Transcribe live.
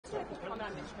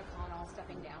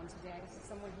down today. This is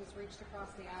someone who's reached across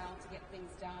the aisle to get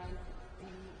things done. Are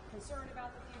you concerned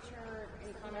about the future?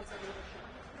 Any comments on leadership?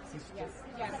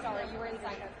 Yes, sorry, you were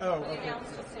inside. Oh, okay. He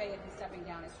announced today that he's stepping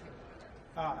down as street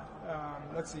leader.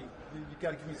 Let's see. You've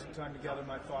got to give me some time to gather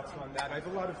my thoughts on that. I have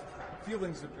a lot of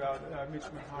feelings about Mitch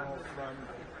McConnell from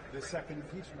the second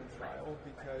impeachment trial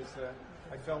because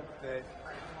I felt that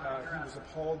he was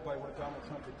appalled by what Donald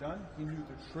Trump had done. He knew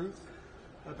the truth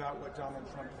about what Donald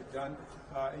Trump had done,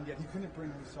 and yet he couldn't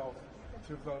bring himself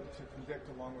to vote to convict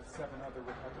along with 7 other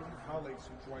Republican colleagues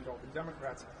who joined all the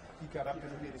Democrats. He got up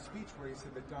and he made a speech where he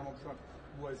said that Donald Trump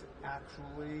was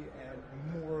actually and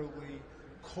morally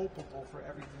culpable for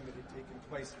everything that had taken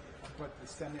place, but the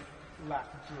Senate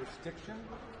lacked jurisdiction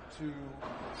to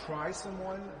try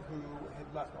someone who had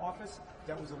left office.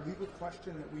 That was a legal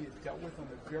question that we had dealt with on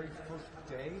the very first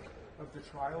day of the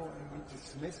trial, and we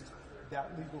dismissed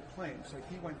that legal claim. So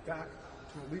he went back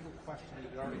to a legal question that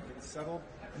had already been settled,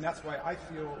 and that's why I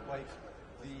feel like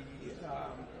the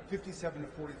 57 to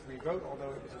 43 vote,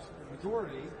 although it was a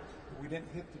majority, we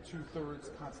didn't hit the 2/3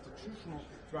 constitutional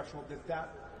threshold, that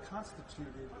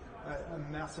constituted a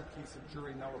massive case of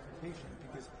jury nullification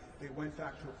because they went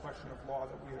back to a question of law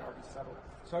that we had already settled.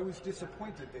 So I was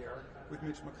disappointed there with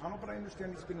Mitch McConnell, but I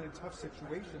understand he's been in a tough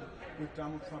situation with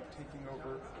Donald Trump taking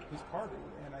over his party,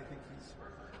 and I think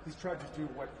he's tried to do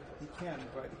what he can,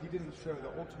 but he didn't show the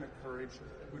ultimate courage,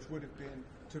 which would have been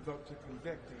to vote to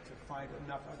convict and to find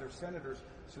enough other senators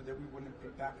so that we wouldn't be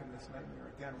back in this nightmare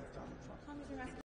again with Donald Trump.